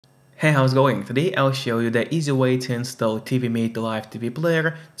Hey, how's it going? Today I'll show you the easy way to install Tivimate Live TV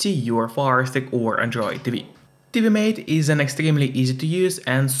player to your Firestick or Android TV. Tivimate is an extremely easy to use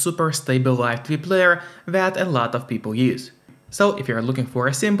and super stable live TV player that a lot of people use. So if you're looking for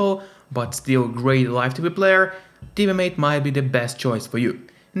a simple but still great live TV player, Tivimate might be the best choice for you.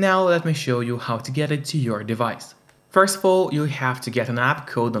 Now let me show you how to get it to your device. First of all, you have to get an app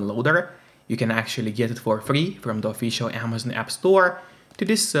called Downloader. You can actually get it for free from the official Amazon App Store. To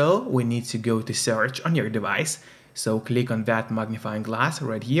do so, we need to go to search on your device. So click on that magnifying glass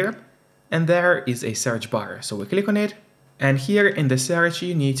right here. And there is a search bar. So we click on it. And here in the search,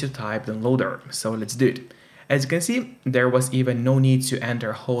 you need to type Downloader. So let's do it. As you can see, there was even no need to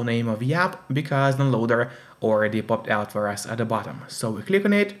enter whole name of the app because Downloader already popped out for us at the bottom. So we click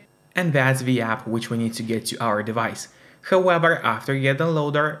on it. And that's the app which we need to get to our device. However, after you get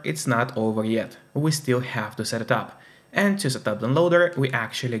Downloader, it's not over yet. We still have to set it up. And to set up Downloader, we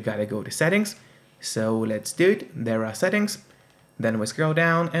actually gotta go to settings. So let's do it. There are settings. Then we scroll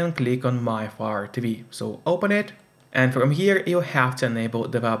down and click on My Fire TV. So open it. And from here, you have to enable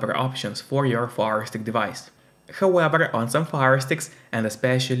developer options for your Firestick device. However, on some Firesticks, and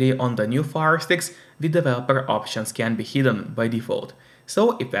especially on the new Firesticks, the developer options can be hidden by default.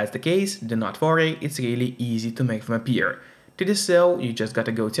 So if that's the case, do not worry, it's really easy to make them appear. To do so, you just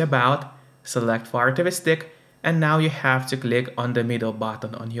gotta go to About, select Fire TV Stick, and now you have to click on the middle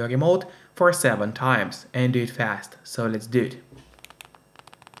button on your remote for 7 times and do it fast. So let's do it.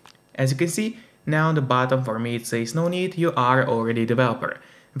 As you can see, now on the bottom for me it says no need, you are already a developer.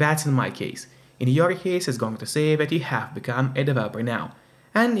 That's in my case. In your case, it's going to say that you have become a developer now.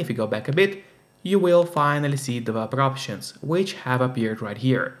 And if you go back a bit, you will finally see developer options, which have appeared right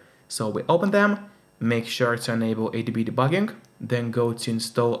here. So we open them, make sure to enable ADB debugging, then go to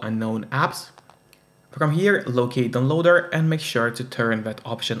install unknown apps. From here, locate Downloader and make sure to turn that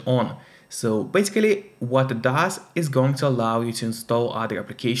option on. So basically, what it does is going to allow you to install other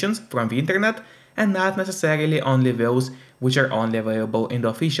applications from the internet and not necessarily only those which are only available in the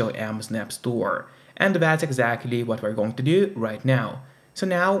official Amazon App Store. And that's exactly what we're going to do right now. So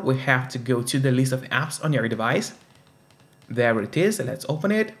now we have to go to the list of apps on your device. There it is, let's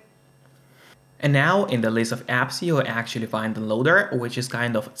open it. And now in the list of apps, you'll actually find Downloader, which is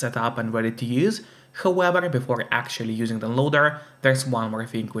kind of set up and ready to use. However, before actually using Downloader, there's one more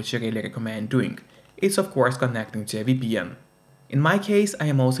thing which I really recommend doing. It's of course connecting to a VPN. In my case,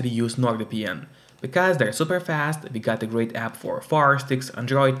 I mostly use NordVPN. Because they're super fast, we got a great app for Firesticks,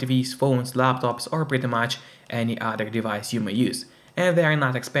 Android TVs, phones, laptops, or pretty much any other device you may use. And they are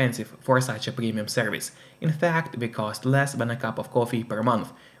not expensive for such a premium service. In fact, they cost less than a cup of coffee per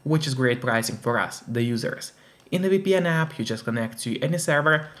month, which is great pricing for us, the users. In the VPN app, you just connect to any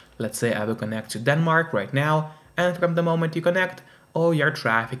server. Let's say I will connect to Denmark right now, and from the moment you connect, all your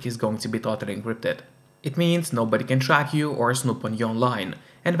traffic is going to be totally encrypted. It means nobody can track you or snoop on you online,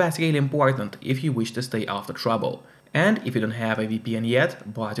 and that's really important if you wish to stay out of trouble. And if you don't have a VPN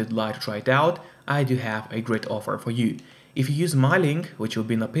yet, but you'd like to try it out, I do have a great offer for you. If you use my link, which will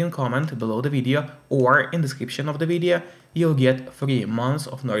be in the pinned comment below the video or in the description of the video, you'll get 3 months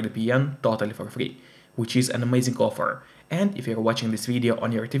of NordVPN totally for free, which is an amazing offer. And if you're watching this video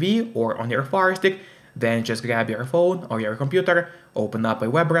on your TV or on your Firestick, then just grab your phone or your computer, open up a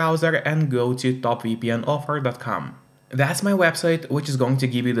web browser and go to topvpnoffer.com. That's my website, which is going to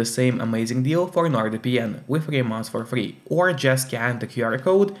give you the same amazing deal for NordVPN with 3 months for free, or just scan the QR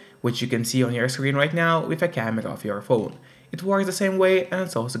code, which you can see on your screen right now with a camera of your phone. It works the same way and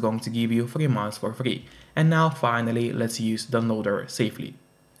it's also going to give you 3 months for free. And now finally, let's use Downloader safely.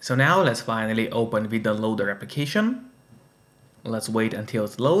 So now let's finally open the Downloader application. Let's wait until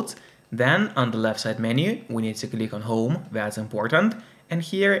it loads. Then on the left side menu, we need to click on Home, that's important. And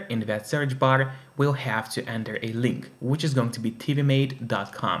here in that search bar, we'll have to enter a link, which is going to be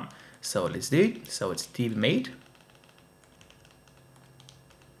tivimate.com. So let's do it. So it's tivimate.com.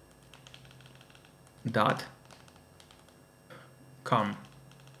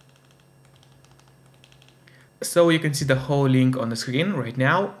 So you can see the whole link on the screen right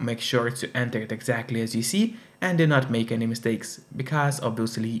now. Make sure to enter it exactly as you see and do not make any mistakes, because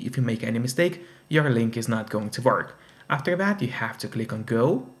obviously if you make any mistake, your link is not going to work. After that, you have to click on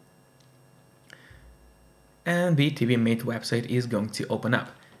Go, and the Tivimate website is going to open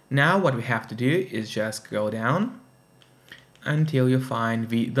up. Now what we have to do is just scroll down until you find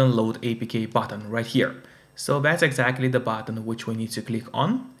the Download APK button right here. So that's exactly the button which we need to click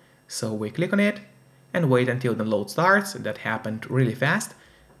on. So we click on it and wait until the load starts. That happened really fast.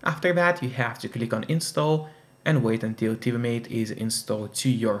 After that, you have to click on Install and wait until Tivimate is installed to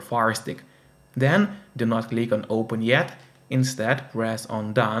your Firestick. Then do not click on Open yet. instead press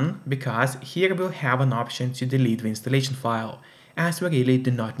on Done, because here we'll have an option to delete the installation file, as we really do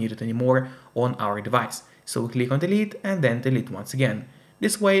not need it anymore on our device. So click on delete and then delete once again.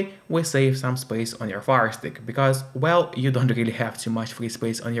 This way we save some space on your Firestick, because, well, you don't really have too much free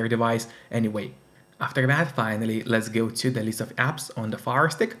space on your device anyway. After that, finally, let's go to the list of apps on the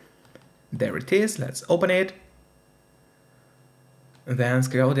Firestick. There it is, let's open it. Then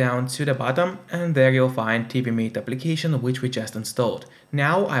scroll down to the bottom and there you'll find Tivimate application, which we just installed.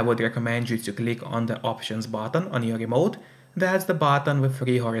 Now I would recommend you to click on the options button on your remote. That's the button with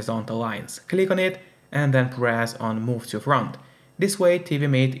 3 horizontal lines. Click on it and then press on move to front. This way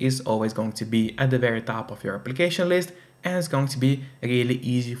Tivimate is always going to be at the very top of your application list, and it's going to be really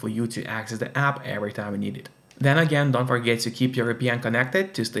easy for you to access the app every time you need it. Then again, don't forget to keep your VPN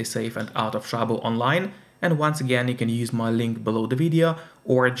connected to stay safe and out of trouble online. And once again, you can use my link below the video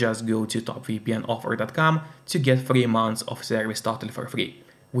or just go to topvpnoffer.com to get 3 months of service totally for free,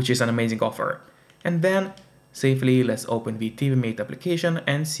 which is an amazing offer. And then safely let's open the Tivimate application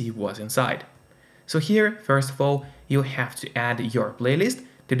and see what's inside. So here, first of all, you have to add your playlist.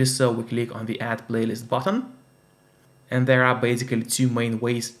 To do so, we click on the add playlist button. And there are basically 2 main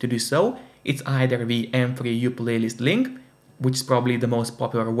ways to do so. It's either the M3U playlist link, which is probably the most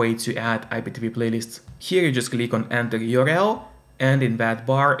popular way to add IPTV playlists. Here you just click on enter URL, and in that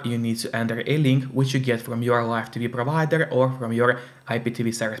bar you need to enter a link which you get from your live TV provider or from your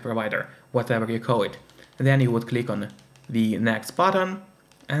IPTV service provider, whatever you call it. And then you would click on the next button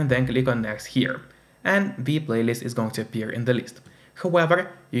and then click on next here, and the playlist is going to appear in the list.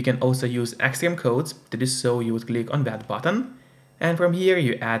 However, you can also use extreme codes. To do so, you would click on that button, and from here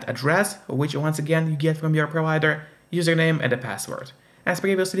you add address, which once again you get from your provider, username and a password. As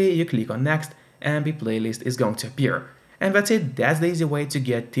previously, you click on next and the playlist is going to appear. And that's it, that's the easy way to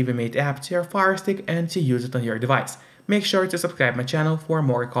get Tivimate app to your Firestick and to use it on your device. Make sure to subscribe my channel for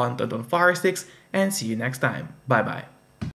more content on Firesticks, and see you next time. Bye bye.